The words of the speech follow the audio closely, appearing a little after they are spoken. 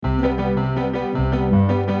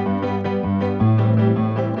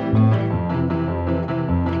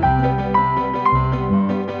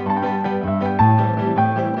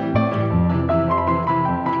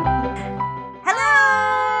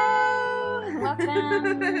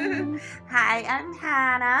Welcome. Hi, I'm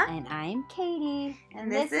Hannah. And I'm Katie.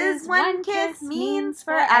 And this is One Kiss Means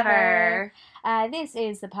Forever. This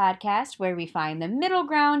is the podcast where we find the middle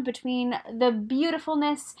ground between the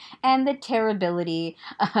beautifulness and the terribility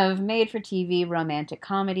of made-for-TV romantic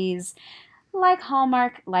comedies like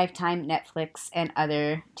Hallmark, Lifetime, Netflix, and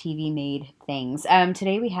other TV-made things.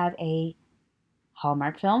 Today we have a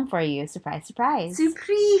Hallmark film for you. Surprise, surprise.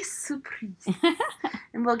 Surprise.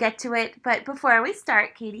 And we'll get to it. But before we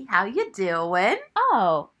start, Katie, how you doing?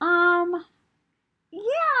 Yeah, I'm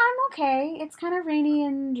okay. It's kind of rainy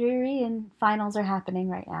and dreary and finals are happening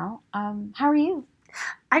right now. How are you?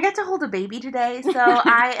 I got to hold a baby today, so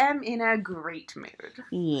I am in a great mood.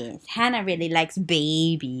 Yes, Hannah really likes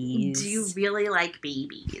babies. Do you really like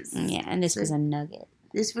babies? Yeah, and this was a nugget.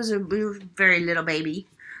 This was a very little baby,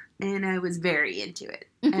 and I was very into it.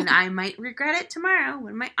 And I might regret it tomorrow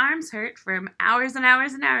when my arms hurt from hours and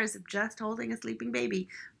hours and hours of just holding a sleeping baby.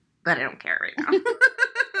 But I don't care right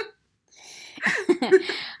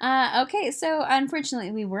now. Okay, so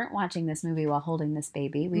unfortunately we weren't watching this movie while holding this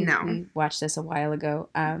baby. We watched this a while ago.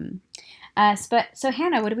 So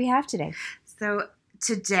Hannah, what do we have today? So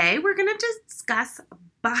today we're going to discuss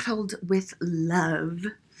Bottled with Love.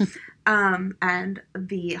 And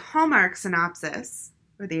the Hallmark synopsis,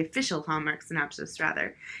 or the official Hallmark synopsis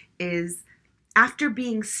rather, is after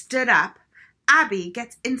being stood up, Abby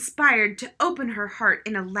gets inspired to open her heart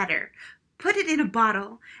in a letter, put it in a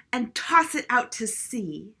bottle, and toss it out to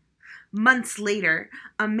sea. Months later,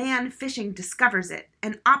 a man fishing discovers it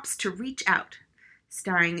and opts to reach out.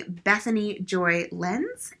 Starring Bethany Joy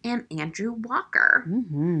Lenz and Andrew Walker.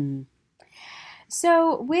 Mm-hmm.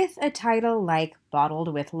 So, with a title like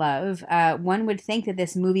Bottled with Love, one would think that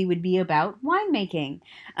this movie would be about winemaking.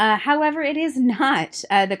 However, it is not.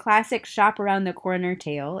 The classic shop around the corner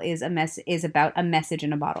tale is about a message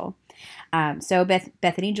in a bottle. So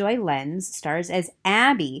Bethany Joy Lenz stars as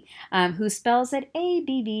Abby, who spells it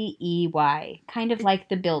Abbey, kind of like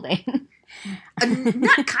the building.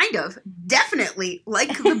 Not kind of, definitely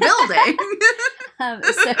like the building.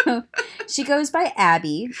 So she goes by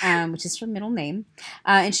Abby, which is her middle name,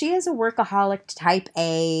 and she is a workaholic type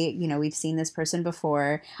A. You know, we've seen this person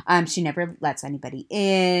before. She never lets anybody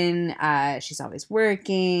in. She's always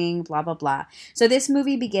working, blah, blah, blah. So this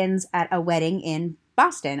movie begins at a wedding in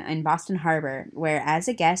Boston Harbor, where as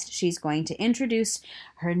a guest, she's going to introduce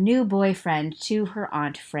her new boyfriend to her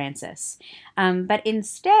Aunt Frances. But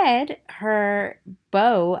instead, her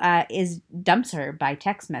beau dumps her by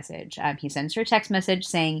text message. He sends her a text message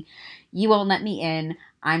saying, "You won't let me in.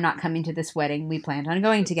 I'm not coming to this wedding. We planned on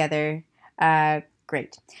going together."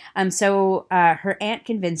 Great. So her aunt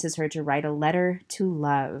convinces her to write a letter to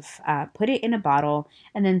love, put it in a bottle,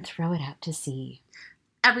 and then throw it out to sea.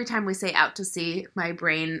 Every time we say out to sea, my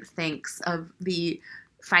brain thinks of the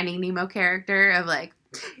Finding Nemo character of like,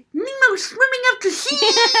 Nemo swimming out to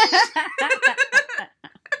sea!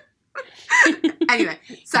 Anyway,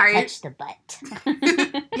 sorry. Touch the butt.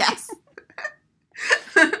 Yes.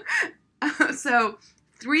 So,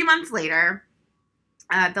 3 months later,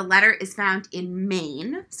 the letter is found in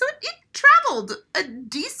Maine. So it traveled a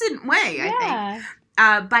decent way, I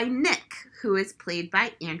think, by Nick, who is played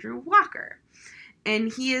by Andrew Walker.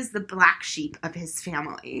 And he is the black sheep of his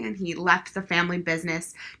family. And he left the family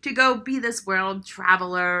business to go be this world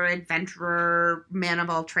traveler, adventurer, man of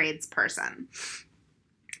all trades person.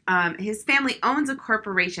 His family owns a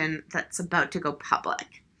corporation that's about to go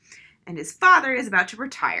public. And his father is about to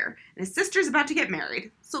retire. And his sister's about to get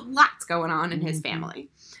married. So lots going on in his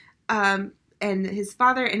family. And his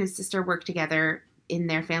father and his sister work together in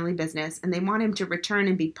their family business. And they want him to return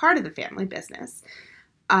and be part of the family business.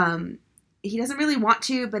 He doesn't really want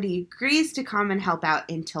to, but he agrees to come and help out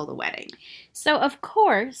until the wedding. So, of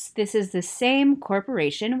course, this is the same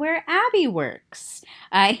corporation where Abby works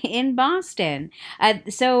in Boston.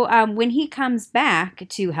 So when he comes back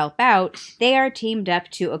to help out, they are teamed up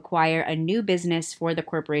to acquire a new business for the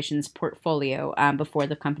corporation's portfolio before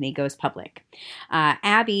the company goes public.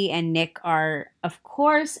 Abby and Nick are, of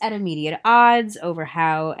course, at immediate odds over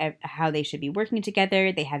how they should be working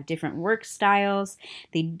together. They have different work styles.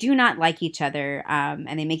 They do not like each other,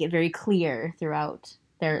 and they make it very clear throughout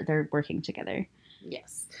they're working together.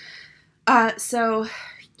 Yes. So,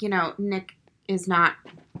 Nick is not,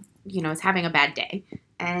 is having a bad day.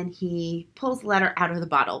 And he pulls the letter out of the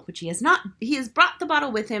bottle, which he has not. He has brought the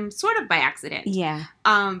bottle with him sort of by accident. Yeah.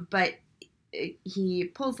 But he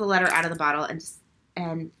pulls the letter out of the bottle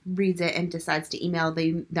and reads it and decides to email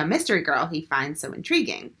the mystery girl he finds so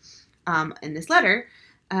intriguing in this letter,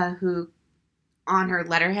 who on her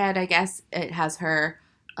letterhead, I guess, it has her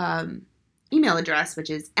email address, which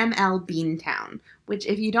is mlbeantown, which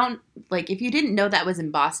if you didn't know that was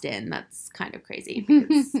in Boston, that's kind of crazy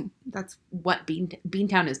because that's what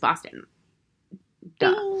Beantown is, Boston.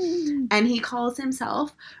 Duh. And he calls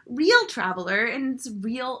himself Real Traveler, and it's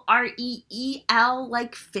real REEL,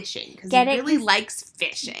 like fishing, because he really likes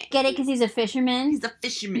fishing. Get it? Because he's a fisherman? He's a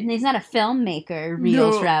fisherman. And he's not a filmmaker,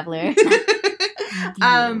 Real Traveler.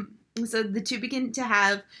 So the two begin to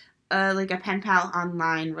have a pen pal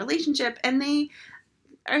online relationship, and they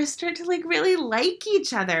start to really like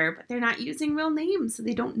each other, but they're not using real names, so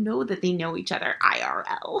they don't know that they know each other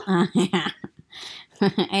IRL. Yeah.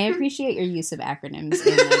 I appreciate your use of acronyms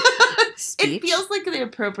in speech. It feels like the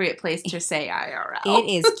appropriate place to say IRL.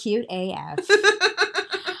 It is cute AF.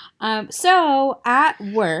 So at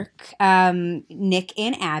work, Nick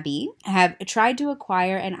and Abby have tried to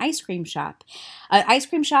acquire an ice cream shop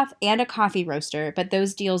and a coffee roaster, but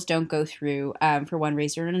those deals don't go through for one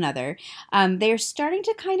reason or another. They're starting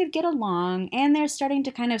to kind of get along, and they're starting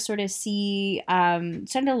to kind of sort of starting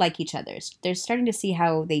to like each other. They're starting to see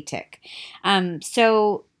how they tick.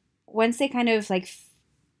 So once they kind of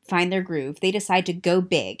find their groove, they decide to go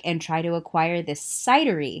big and try to acquire this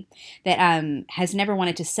cidery that has never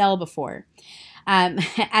wanted to sell before.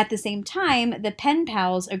 At the same time, the pen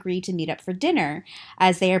pals agree to meet up for dinner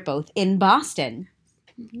as they are both in Boston.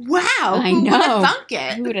 Wow. I know. Who would have thunk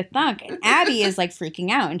it? Who would have thunk? And Abby is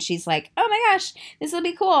freaking out, and she's like, oh my gosh, this will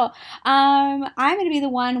be cool. I'm going to be the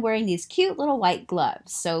one wearing these cute little white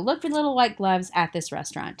gloves. So look for little white gloves at this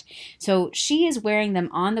restaurant. So she is wearing them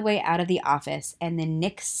on the way out of the office, and then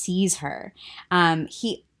Nick sees her.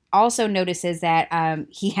 He also notices that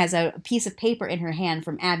he has a piece of paper in her hand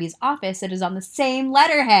from Abby's office that is on the same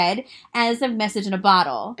letterhead as the message in a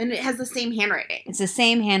bottle. And it has the same handwriting. It's the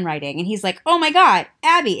same handwriting. And he's like, oh my God,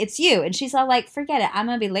 Abby, it's you. And she's all like, forget it. I'm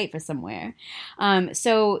going to be late for somewhere.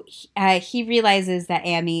 So he realizes that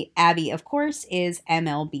Abby, of course, is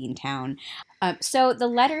ML Beantown. So the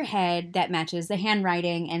letterhead that matches the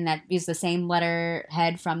handwriting and that is the same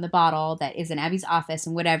letterhead from the bottle that is in Abby's office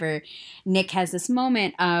and whatever, Nick has this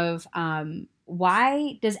moment of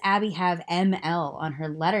why does Abby have ML on her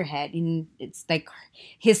letterhead? And it's like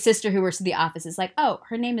his sister who works at the office is like, oh,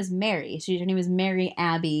 her name is Mary. Her name is Mary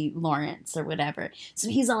Abby Lawrence or whatever. So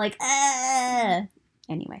he's all like, ah.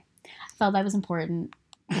 Anyway, I felt that was important.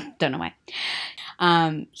 Don't know why.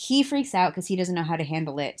 He freaks out because he doesn't know how to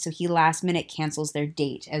handle it. So he last minute cancels their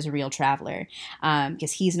date as a Real Traveler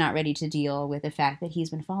because he's not ready to deal with the fact that he's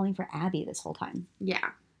been falling for Abby this whole time.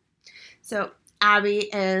 Yeah. So Abby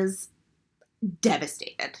is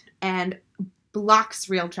devastated and blocks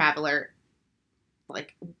Real Traveler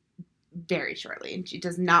very shortly. And she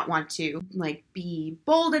does not want to be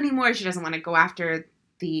bold anymore. She doesn't want to go after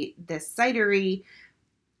this cidery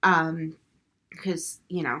because,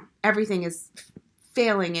 everything is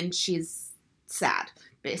failing and she's sad,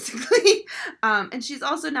 basically. And she's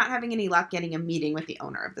also not having any luck getting a meeting with the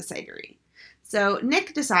owner of the cidery. So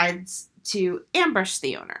Nick decides to ambush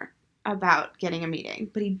the owner about getting a meeting,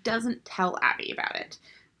 but he doesn't tell Abby about it.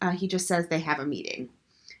 He just says they have a meeting.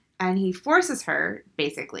 And he forces her,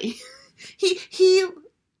 basically. he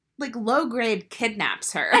low-grade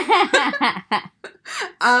kidnaps her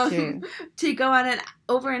to go on an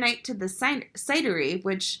overnight to the cidery,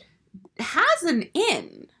 which has an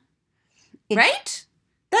inn, right?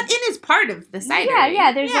 That inn is part of the cidery.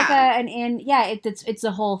 Yeah. There's an inn. Yeah, it's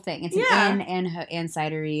a whole thing. It's an inn and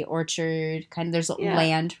cidery orchard. Kind of, there's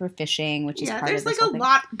land for fishing, which is part of this whole thing. There's a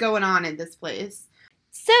lot going on in this place.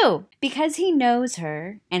 So, because he knows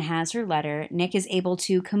her and has her letter, Nick is able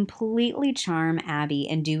to completely charm Abby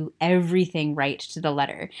and do everything right to the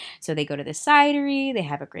letter. So they go to the cidery, they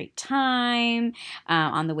have a great time.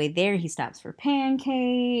 On the way there, he stops for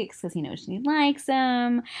pancakes because he knows she likes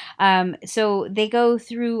them. So they go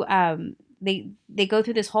through... They go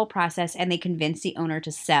through this whole process and they convince the owner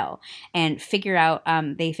to sell and figure out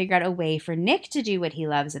a way for Nick to do what he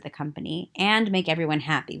loves at the company and make everyone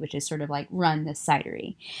happy, which is sort of run the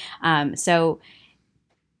cidery. So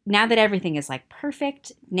now that everything is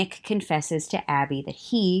perfect, Nick confesses to Abby that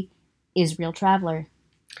he is Real Traveler.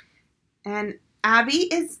 And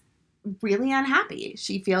Abby is really unhappy.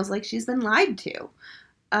 She feels like she's been lied to.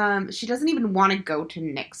 She doesn't even want to go to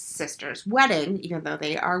Nick's sister's wedding, even though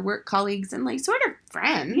they are work colleagues and sort of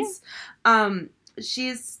friends. Yeah.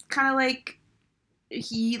 She's kind of like,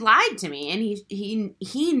 he lied to me and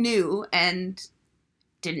he knew and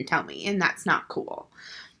didn't tell me, and that's not cool.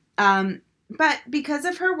 But because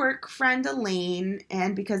of her work friend Elaine,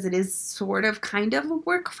 and because it is sort of kind of a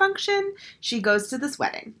work function, she goes to this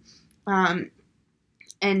wedding.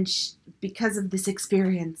 And because of this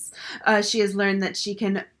experience, she has learned that she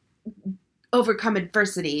can overcome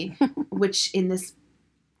adversity, which in this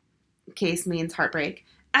case means heartbreak,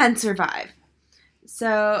 and survive.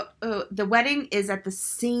 So the wedding is at the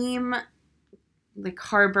same like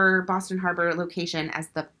Boston Harbor location as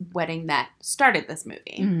the wedding that started this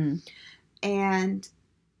movie. Mm-hmm. And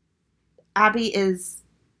Abby is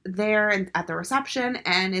there at the reception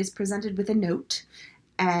and is presented with a note,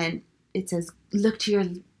 and it says, "Look to your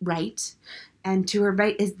right," and to her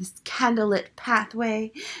right is this candlelit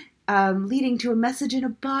pathway leading to a message in a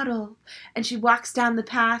bottle. And she walks down the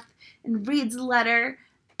path and reads the letter,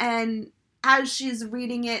 and as she's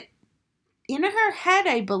reading it, in her head,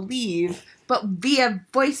 I believe, but via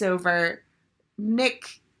voiceover,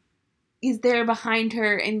 Nick is there behind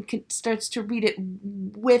her and starts to read it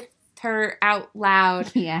with her out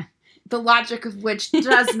loud. Yeah. The logic of which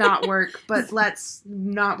does not work, but let's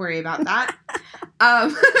not worry about that.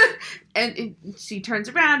 She turns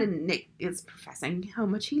around and Nick is professing how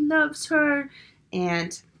much he loves her,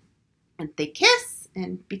 and they kiss,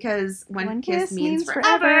 and because one kiss means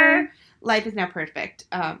forever, life is now perfect,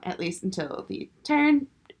 at least until the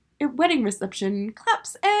wedding reception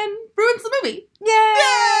claps and ruins the movie.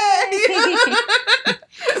 Yay!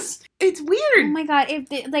 It's weird. Oh my god!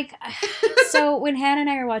 So when Hannah and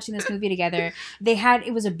I were watching this movie together,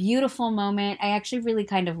 it was a beautiful moment. I actually really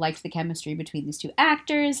kind of liked the chemistry between these two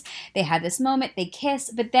actors. They had this moment, they kiss,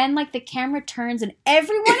 but then like the camera turns and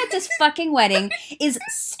everyone at this fucking wedding is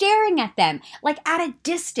staring at them like at a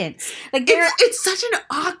distance. Like it's such an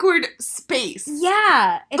awkward space.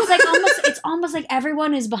 Yeah, it's almost like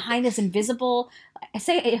everyone is behind this invisible.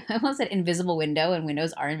 I almost said invisible window, and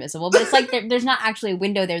windows are invisible, but it's like there's not actually a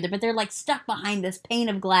window there, but they're like stuck behind this pane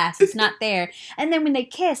of glass. It's not there. And then when they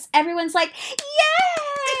kiss, everyone's like, yay!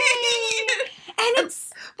 And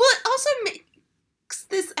it's... Well, it also makes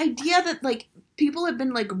this idea that, like, people have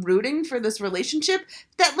been, like, rooting for this relationship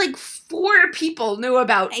that, like, 4 people knew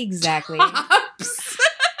about. Exactly. Tops.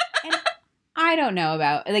 And I don't know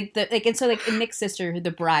about, and so, like, Nick's sister,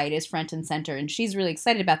 the bride, is front and center, and she's really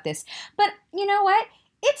excited about this. But you know what?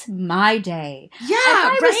 It's my day. Yeah, if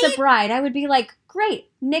I was the bride, I would be like,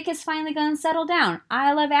 great, Nick is finally going to settle down.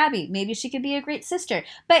 I love Abby. Maybe she could be a great sister.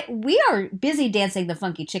 But we are busy dancing the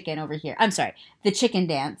funky chicken over here. I'm sorry, the chicken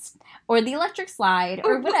dance, or the electric slide,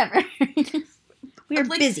 or whatever. We are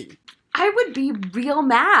busy. I would be real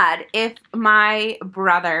mad if my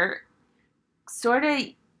brother sort of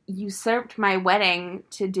usurped my wedding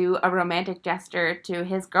to do a romantic gesture to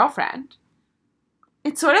his girlfriend.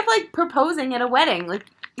 It's sort of like proposing at a wedding. Like,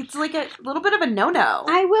 it's like a little bit of a no-no.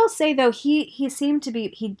 I will say, though, he seemed to be...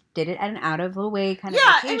 He did it at an out-of-the-way kind of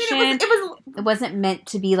vacation. I mean, it wasn't meant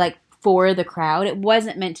to be, like, for the crowd. It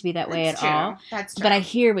wasn't meant to be that way at all. That's true. But I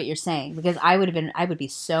hear what you're saying, because I would be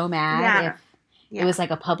so mad if it was like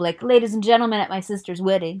a public, ladies and gentlemen, at my sister's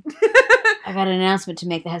wedding. I got an announcement to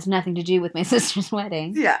make that has nothing to do with my sister's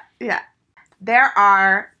wedding. Yeah. There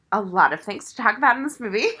are a lot of things to talk about in this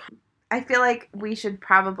movie. I feel like we should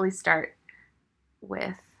probably start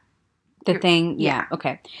with... The thing, yeah,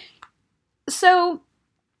 okay. So,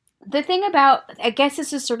 the thing about... I guess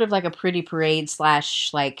this is sort of like a pretty parade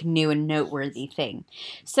 / like new and noteworthy thing.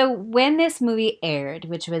 So, when this movie aired,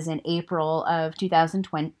 which was in April of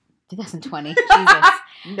 2020... Jesus.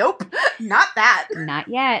 Nope, not that. Not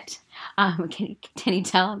yet. Can you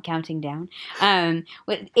tell? I'm counting down.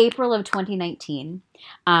 With April of 2019,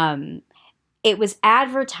 it was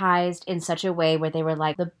advertised in such a way where they were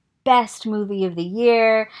like, the best movie of the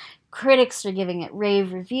year. Critics are giving it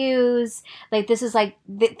rave reviews. Like, this is like,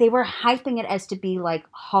 they were hyping it as to be like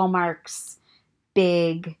Hallmark's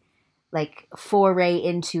big, like, foray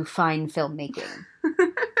into fine filmmaking.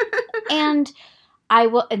 And I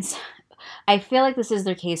feel like this is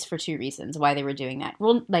their case for 2 reasons why they were doing that.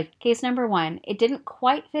 Well, like, case number 1, it didn't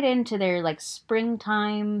quite fit into their, like,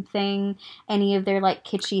 springtime thing, any of their, like,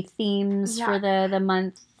 kitschy themes for the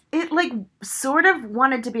month. It, like, sort of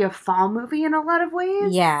wanted to be a fall movie in a lot of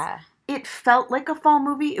ways. Yeah. It felt like a fall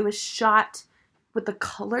movie. It was shot with the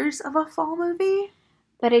colors of a fall movie.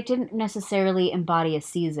 But it didn't necessarily embody a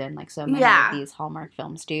season like so many of these Hallmark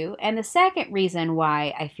films do. And the second reason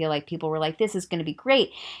why I feel like people were like, this is going to be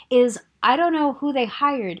great, is I don't know who they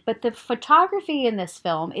hired, but the photography in this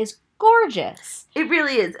film is gorgeous. It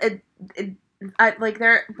really is.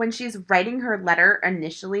 When she's writing her letter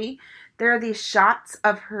initially, there are these shots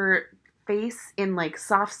of her face in, like,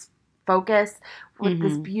 soft focus with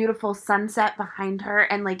this beautiful sunset behind her.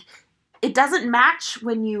 And, like, it doesn't match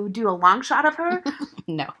when you do a long shot of her.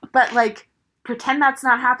 No. But, like, pretend that's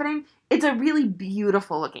not happening. It's a really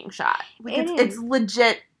beautiful looking shot. Like, it's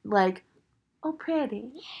legit, like, Oh,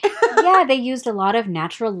 pretty. Yeah, they used a lot of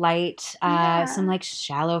natural light, Yeah. some like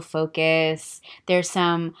shallow focus. There's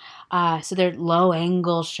some, so they're low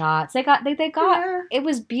angle shots. They got, Yeah. it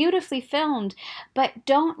was beautifully filmed, but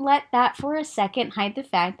don't let that for a second hide the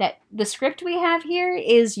fact that the script we have here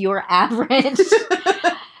is your average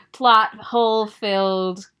plot hole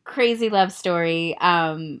filled crazy love story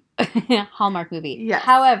Hallmark movie. Yes.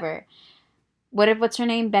 However, what's her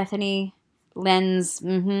name? Bethany Lenz.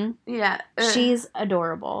 Mm-hmm. Yeah. She's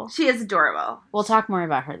adorable. She is adorable. We'll talk more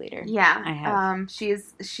about her later. Yeah. I have.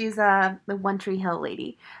 She's the One Tree Hill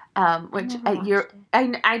lady. Which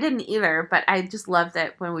I didn't either, but I just loved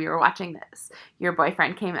it when we were watching this. Your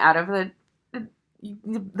boyfriend came out of the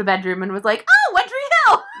bedroom and was like, "Oh, One Tree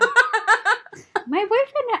Hill." My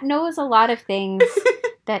boyfriend knows a lot of things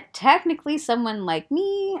that technically someone like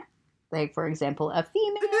me, like for example, a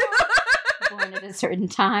female born at a certain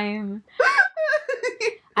time.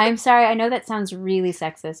 I'm sorry, I know that sounds really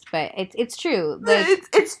sexist, but it's true. Like,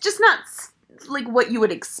 it's just not like what you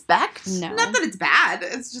would expect. No. Not that it's bad.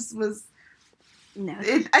 It just was. No.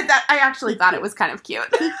 I actually thought it was kind of cute.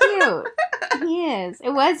 He's cute. He is. It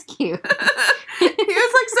was cute. He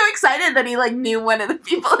was like so excited that he like knew one of the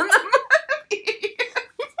people in the movie.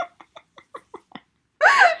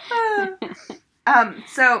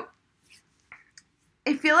 So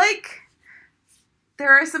I feel like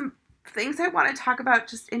there are some things I want to talk about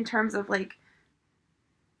just in terms of like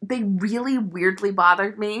they really weirdly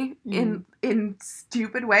bothered me in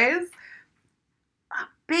stupid ways. A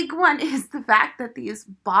big one is the fact that these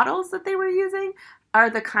bottles that they were using are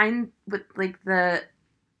the kind with like the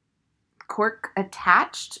cork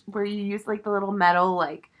attached where you use like the little metal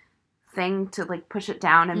like thing to like push it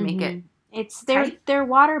down and make it they're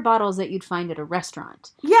water bottles that you'd find at a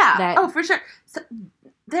restaurant. Yeah. Oh, for sure. So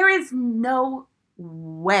there is no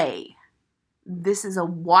way this is a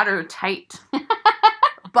watertight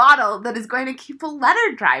bottle that is going to keep a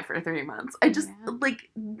letter dry for 3 months. I just like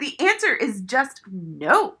the answer is just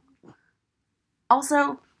no.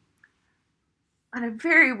 Also, on a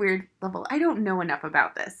very weird level, I don't know enough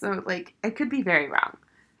about this, so like I could be very wrong.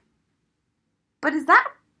 But is that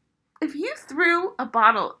if you threw a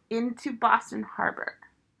bottle into Boston Harbor,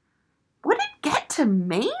 would it get to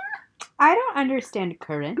Maine? I don't understand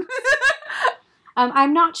currents.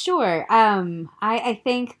 I'm not sure. I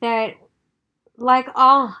think that, like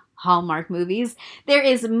all Hallmark movies, there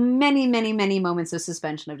is many, many, many moments of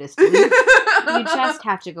suspension of disbelief. You just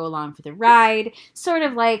have to go along for the ride. Sort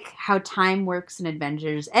of like how time works in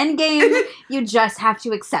Avengers Endgame. You just have to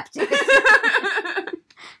accept it.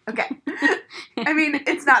 Okay. I mean,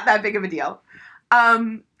 it's not that big of a deal.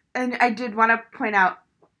 And I did want to point out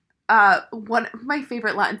one of my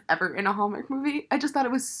favorite lines ever in a Hallmark movie. I just thought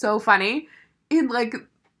it was so funny. It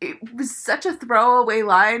was such a throwaway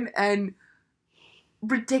line and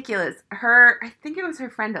ridiculous. I think it was her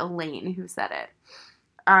friend Elaine who said it.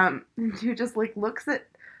 Who just like looks at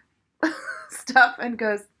stuff and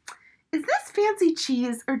goes, "Is this fancy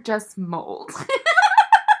cheese or just mold?"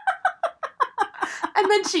 And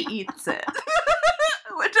then she eats it.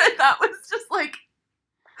 Which I thought was just like,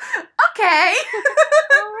 okay.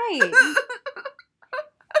 All right.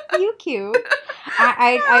 You cute.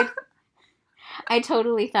 I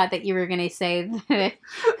totally thought that you were going to say that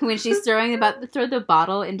when she's throw the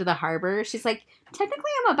bottle into the harbor, she's like,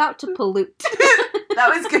 technically I'm about to pollute. That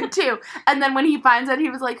was good too. And then when he finds out, he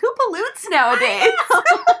was like, who pollutes nowadays?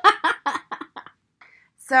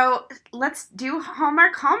 So let's do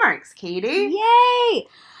Hallmarks, Katie. Yay!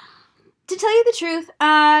 To tell you the truth,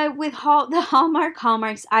 with the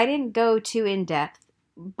Hallmarks, I didn't go too in-depth,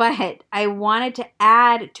 but I wanted to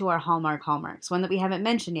add to our Hallmarks, one that we haven't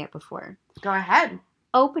mentioned yet before. Go ahead.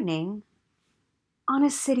 Opening on a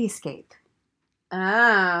cityscape.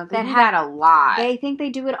 Oh, they do that a lot. I think they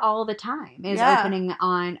do it all the time, opening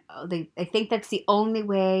on, I think that's the only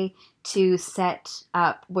way to set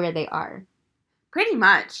up where they are. Pretty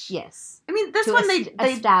much. Yes. I mean, this one they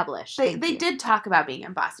established. They did talk about being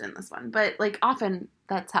in Boston in this one, but like often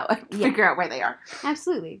that's how I figure out where they are.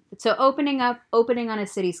 Absolutely. So opening on a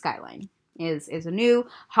city skyline is a new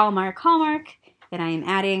Hallmark that I am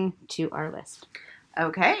adding to our list.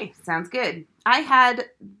 Okay, sounds good. I had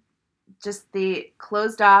just the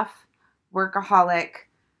closed off workaholic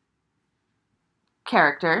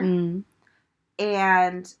character. Mm.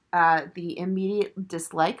 And the immediate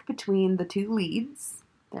dislike between the two leads.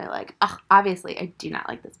 They're like, oh, obviously, I do not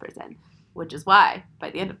like this person. Which is why, by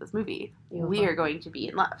the end of this movie, we are going to be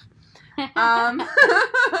in love.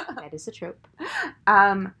 That is a trope.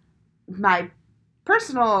 My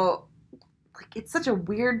personal, like, it's such a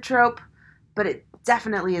weird trope, but it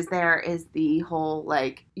definitely is there is the whole,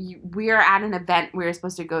 like, we are at an event we're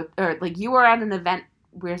supposed to go, or, like, you are at an event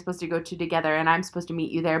we're supposed to go to together, and I'm supposed to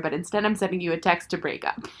meet you there, but instead I'm sending you a text to break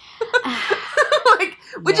up. Like,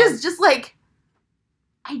 which is just, like,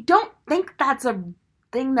 I don't think that's a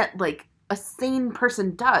thing that, like, a sane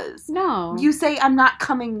person does. No. You say, I'm not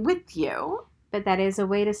coming with you. But that is a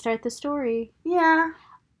way to start the story. Yeah.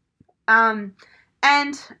 And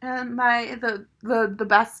the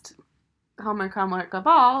best Hallmark of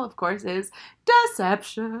all, of course, is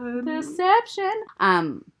Deception.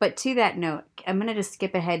 But to that note, I'm going to just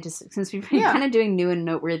skip ahead just since we've been kind of doing new and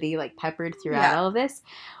noteworthy, like, peppered throughout all of this.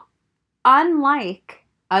 Unlike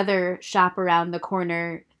other shop around the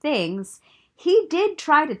corner things, he did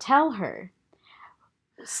try to tell her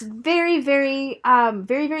very, very,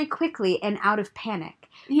 very, very quickly and out of panic.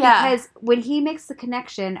 Yeah. Because when he makes the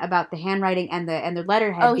connection about the handwriting and the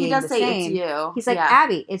letterhead being the same. Oh, he does say it's you. He's like,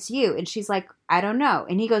 Abby, it's you. And she's like, I don't know.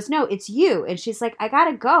 And he goes, no, it's you. And she's like, I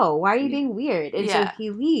gotta go. Why are you being weird? And so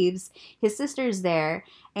he leaves. His sister's there.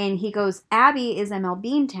 And he goes, Abby is ML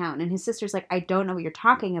Beantown. And his sister's like, I don't know what you're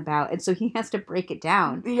talking about. And so he has to break it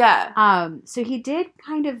down. Yeah. So he did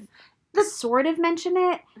kind of sort of mention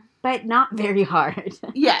it, but not very hard.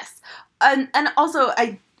 Yes. And also,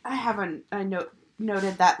 I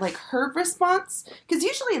noted that, like, her response, because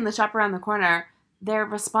usually in the shop around the corner, their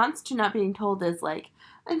response to not being told is like,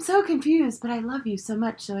 I'm so confused, but I love you so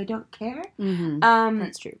much, so I don't care. Mm-hmm.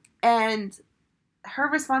 That's true. And her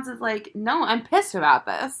response is like, no, I'm pissed about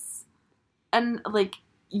this. And, like,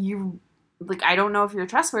 I don't know if you're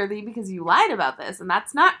trustworthy because you lied about this, and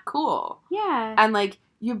that's not cool. Yeah. And, like,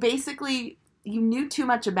 you knew too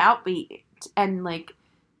much about me, and, like,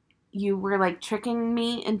 you were, like, tricking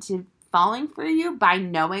me into falling for you by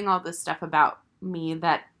knowing all this stuff about me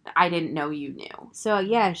that I didn't know you knew. So,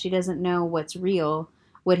 yeah, she doesn't know what's real,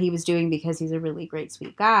 what he was doing because he's a really great,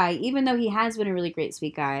 sweet guy, even though he has been a really great,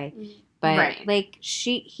 sweet guy. But, like,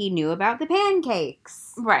 he knew about the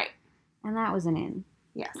pancakes. Right. And that was an in.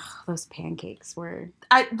 Yes. Ugh, those pancakes were...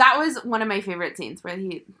 that was one of my favorite scenes where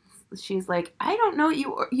she's like, I don't know what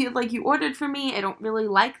you ordered for me. I don't really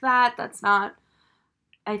like that. That's not...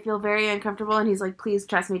 I feel very uncomfortable. And he's like, please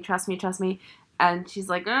trust me. And she's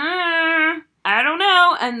like, I don't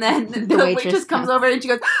know. And then the waitress comes over and she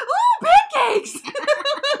goes, ooh, pancakes!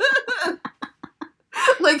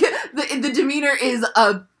 Like, the demeanor is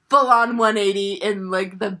a full-on 180 in,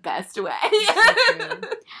 like, the best way.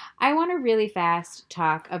 I want to really fast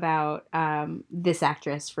talk about this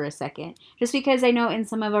actress for a second. Just because I know in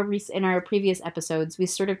some of our previous episodes, we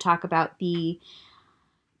sort of talk about the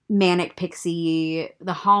Manic Pixie,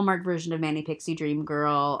 the Hallmark version of Manic Pixie Dream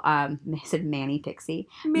Girl. I said Manny Pixie.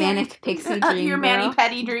 Manic Pixie Dream Your Girl. Manny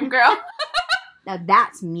Petty Dream Girl. Now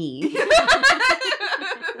that's me.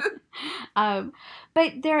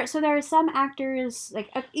 But there are some actors, like,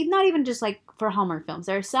 not even just, like, for Hallmark films.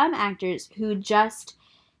 There are some actors who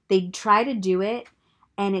they try to do it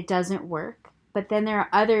and it doesn't work. But then there are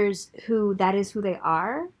others who that is who they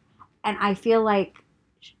are. And I feel like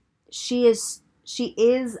she is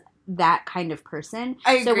that kind of person.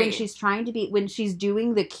 I agree. So when she's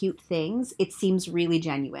doing the cute things, it seems really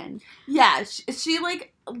genuine. Yeah, she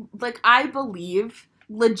like I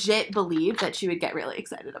legit believe that she would get really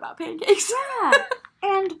excited about pancakes. Yeah.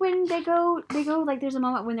 And when they go, like, there's a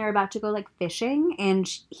moment when they're about to go, like, fishing,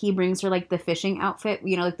 and he brings her, like, the fishing outfit,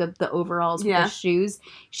 you know, like, the overalls with the shoes.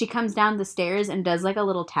 She comes down the stairs and does, like, a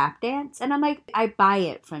little tap dance, and I'm like, I buy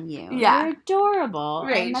it from you. Yeah. You're adorable.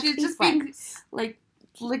 Right. She's just being, like,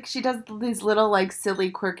 she does these little, like, silly,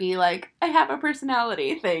 quirky, like, I have a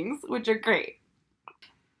personality things, which are great.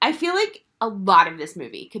 I feel like a lot of this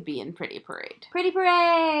movie could be in Pretty Parade. Pretty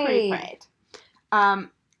Parade.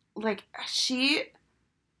 Like, she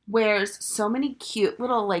wears so many cute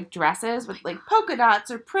little, like, dresses with, like, polka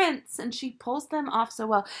dots or prints, and she pulls them off so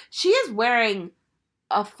well. She is wearing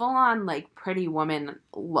a full-on, like, Pretty Woman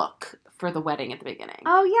look for the wedding at the beginning.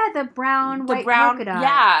 Oh, yeah, the brown polka dot.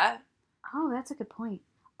 Yeah. Oh, that's a good point.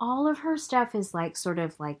 All of her stuff is, like, sort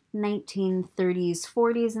of, like, 1930s,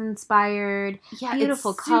 40s inspired. Yeah,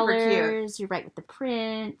 beautiful colors. Cute. You're right with the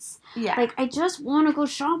prints. Yeah. Like, I just want to go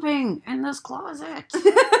shopping in this closet.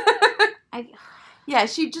 Yeah,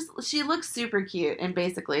 she looks super cute in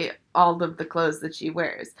basically all of the clothes that she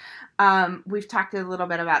wears. We've talked a little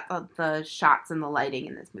bit about the shots and the lighting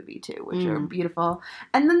in this movie too, which are beautiful.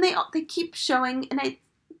 And then they keep showing, and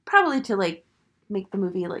probably to, like, make the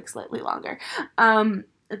movie, like, slightly longer.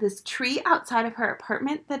 This tree outside of her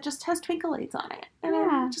apartment that just has twinkle lights on it, and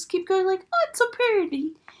I just keep going like, oh, it's so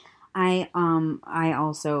pretty. I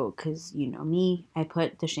also, because you know me, I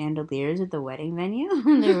put the chandeliers at the wedding venue.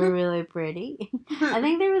 They were really pretty. I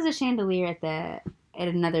think there was a chandelier at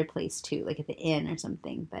another place too, like at the inn or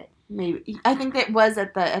something. But maybe I think that was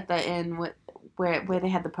at the inn where they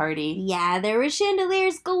had the party. Yeah, there were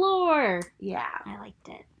chandeliers galore. Yeah, I liked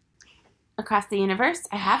it. Across the Universe,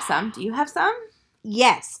 I have some. Do you have some?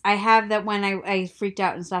 Yes, I have that one I freaked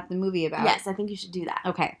out and stopped the movie about. Yes, I think you should do that.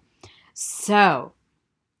 Okay, so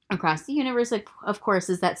Across the Universe, of course,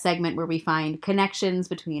 is that segment where we find connections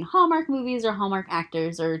between Hallmark movies or Hallmark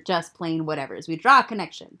actors or just plain whatevers. We draw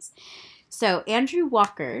connections. So Andrew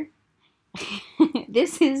Walker,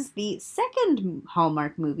 this is the second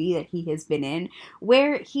Hallmark movie that he has been in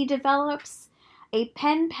where he develops a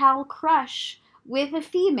pen pal crush with a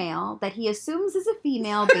female that he assumes is a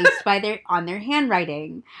female based on their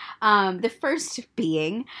handwriting. The first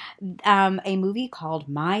being a movie called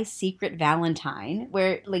My Secret Valentine,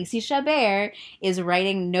 where Lacey Chabert is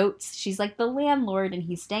writing notes. She's like the landlord, and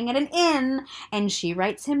he's staying at an inn, and she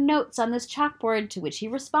writes him notes on this chalkboard to which he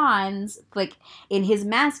responds, like in his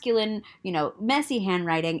masculine, messy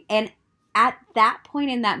handwriting. And at that point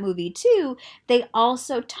in that movie, too, they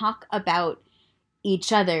also talk about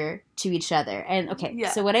each other to each other. And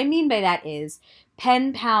So what I mean by that is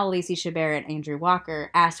pen pal Lacey Chabert and Andrew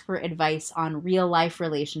Walker ask for advice on real life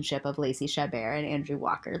relationship of Lacey Chabert and Andrew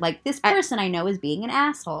Walker. Like, this person I know is being an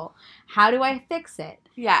asshole. How do I fix it?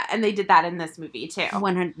 Yeah, and they did that in this movie too.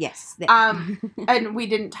 100, yes. And we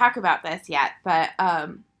didn't talk about this yet, but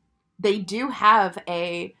they do have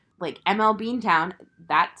a ML Beantown.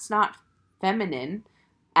 That's not feminine,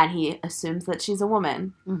 and he assumes that she's a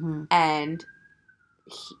woman. Mm-hmm. And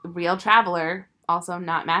Real Traveler, also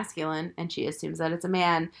not masculine, and she assumes that it's a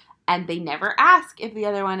man. And they never ask if the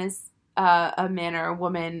other one is a man or a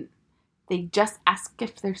woman. They just ask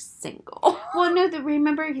if they're single. Well, no,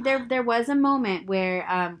 remember there was a moment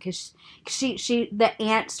where because the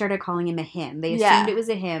aunt started calling him a him. They assumed it was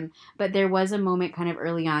a him, but there was a moment kind of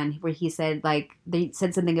early on where he said they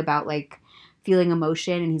said something about feeling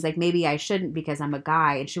emotion, and he's like, maybe I shouldn't because I'm a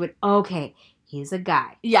guy, and she went, okay. He's a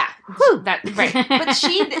guy. Yeah. Whew. That's right.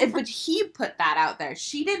 But he put that out there.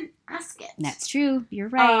 She didn't ask it. That's true. You're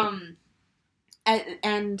right.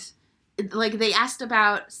 And they asked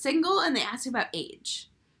about single and they asked about age.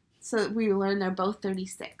 So we learned they're both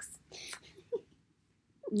 36.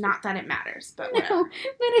 Not that it matters, but whatever. No, but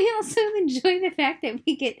I also enjoy the fact that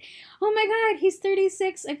we get, oh my God, he's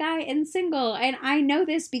 36, a guy, and single. And I know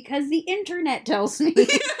this because the internet tells me.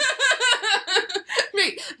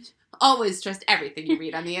 Right. Always trust everything you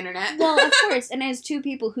read on the internet. Well, of course. And as two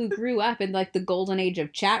people who grew up in the golden age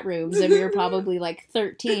of chat rooms, and we were probably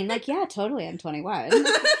 13, yeah, totally, I'm 21.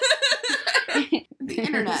 The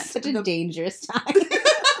internet. Such a dangerous time.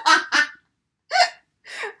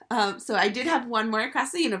 So I did have one more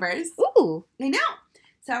Across the Universe. Ooh. I know.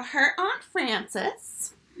 So her Aunt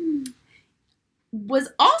Frances was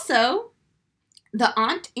also the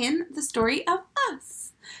aunt in The Story of Us.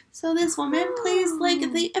 So this woman plays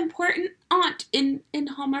the important aunt in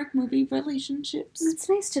Hallmark movie relationships. It's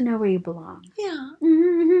nice to know where you belong. Yeah.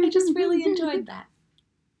 I just really enjoyed that.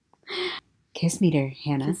 Kiss meter,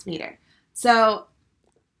 Hannah. Kiss meter. So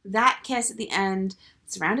that kiss at the end,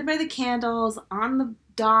 surrounded by the candles on the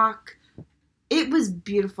dock, it was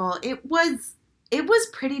beautiful. It was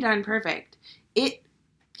pretty darn perfect. It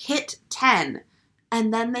hit 10,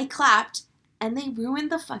 and then they clapped, and they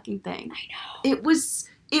ruined the fucking thing. I know. It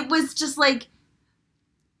was just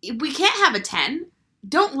we can't have a 10.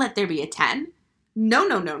 Don't let there be a 10.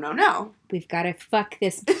 No. We've got to fuck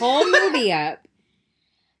this whole movie up.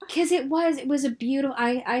 Because it was a beautiful,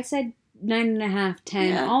 I said 9.5,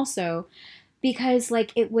 10 also, because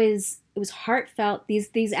it was heartfelt.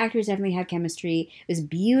 These actors definitely had chemistry. It was a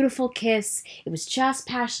beautiful kiss. It was just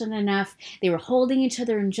passionate enough. They were holding each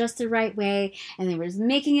other in just the right way, and they were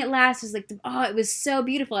making it last. It was it was so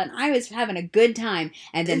beautiful, and I was having a good time.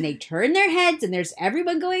 And then they turn their heads, and there's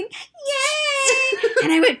everyone going, yay!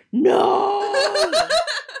 And I went, no!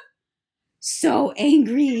 So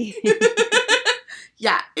angry.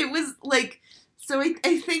 Yeah, it was so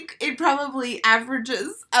I think it probably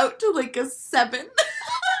averages out to a 7.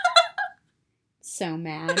 So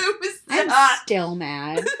mad. It was I'm still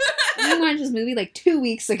mad. I watched this movie 2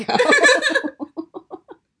 weeks ago.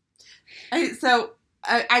 I'm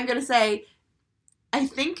going to say, I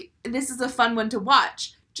think this is a fun one to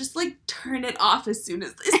watch. Just turn it off as soon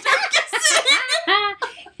as they start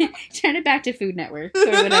kissing. Turn it back to Food Network or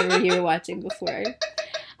whatever you were watching before.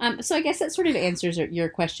 So I guess that sort of answers your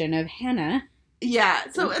question of Hannah. Yeah.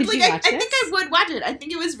 So I think I would watch it. I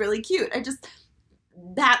think it was really cute. I just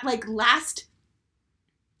that last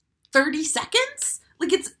 30 seconds.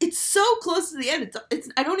 Like, it's so close to the end. It's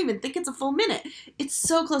I don't even think it's a full minute. It's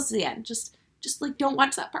so close to the end. Just like, don't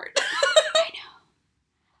watch that part. I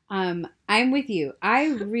know. I'm with you.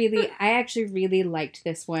 I actually really liked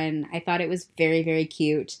this one. I thought it was very, very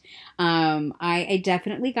cute. I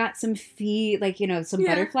definitely got some some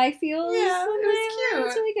butterfly feels. Yeah, it was cute.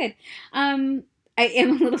 It's really good. I am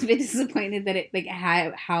a little bit disappointed that it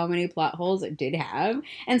had how many plot holes it did have,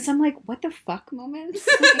 and some what the fuck moments.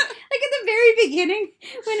 Like at the very beginning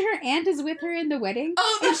when her aunt is with her in the wedding,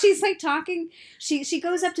 and she's talking. She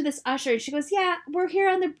goes up to this usher and she goes, "Yeah, we're here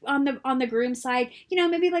on the groom side.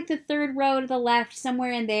 Maybe the third row to the left,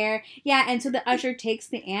 somewhere in there. Yeah." And so the usher takes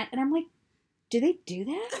the aunt, and I'm like, do they do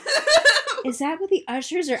that? Is that what the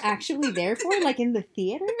ushers are actually there for? In the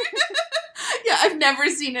theater? Yeah, I've never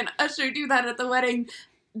seen an usher do that at the wedding.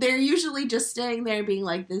 They're usually just staying there being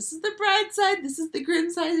like, this is the bride's side, this is the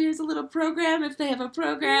groom's side, here's a little program if they have a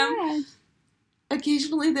program. Yeah.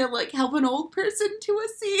 Occasionally they'll help an old person to a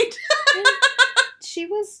seat. She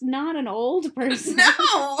was not an old person.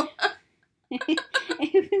 No!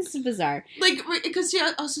 It was bizarre. Because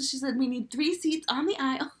she said, we need 3 seats on the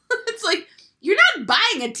aisle. It's you're not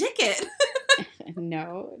buying a ticket.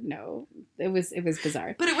 No. It was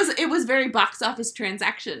bizarre. But it was very box office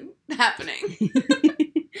transaction happening.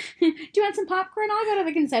 Do you want some popcorn? I'll go to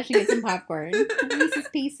the concession and get some popcorn. Reese's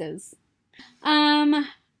Pieces. So I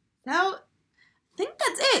think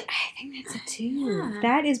that's it. I think that's it too. Yeah.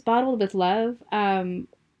 That is Bottled with Love. The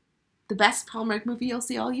best Hallmark movie you'll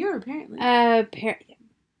see all year, apparently.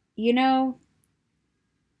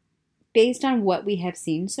 Based on what we have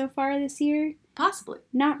seen so far this year, possibly.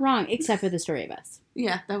 Not wrong, except for The Story of Us.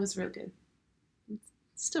 Yeah, that was real good.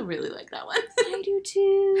 Still really like that one. I do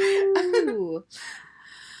too.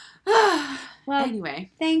 Well,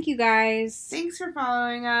 anyway. Thank you guys. Thanks for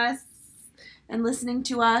following us and listening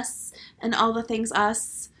to us and all the things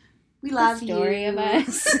us. We love you. The Story of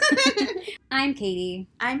Us. I'm Katie.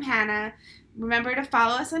 I'm Hannah. Remember to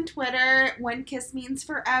follow us on Twitter. One Kiss Means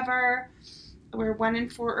Forever. Where 1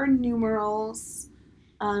 and 4 are numerals.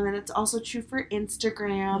 And it's also true for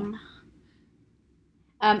Instagram.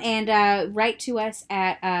 And write to us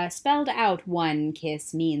at spelled out 1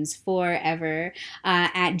 kiss means forever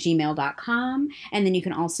at gmail.com. And then you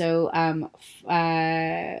can also find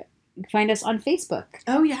us on Facebook.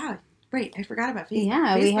 Oh, yeah. Right. I forgot about Facebook.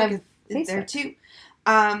 Yeah, Facebook we have is there too.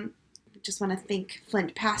 Just want to thank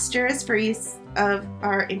Flint Pastures for use of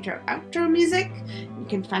our intro-outro music. You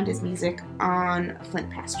can find his music on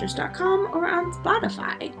flintpastures.com or on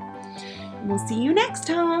Spotify. And we'll see you next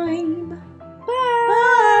time. Bye!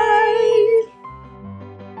 Bye!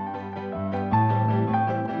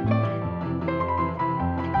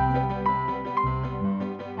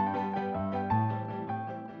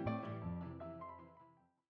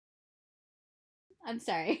 I'm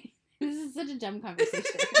sorry. This is such a dumb conversation.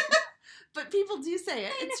 But people do say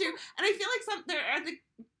it. It's true. And I feel there are the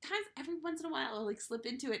times every once in a while I'll slip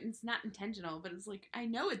into it and it's not intentional, but it's I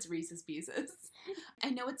know it's Reese's Pieces.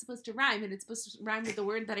 I know it's supposed to rhyme, and it's supposed to rhyme with the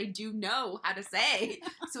word that I do know how to say.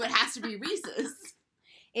 So it has to be Reese's.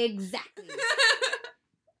 Exactly.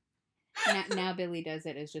 Now Billy does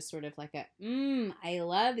it as just sort of I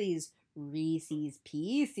love these Reese's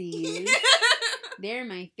Pieces. They're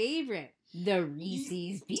my favorite. The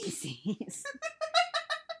Reese's Pieces.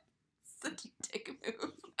 Such a dick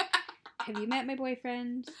move. Have you met my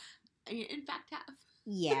boyfriend? I, in fact, have.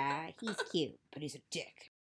 Yeah, he's cute, but he's a dick.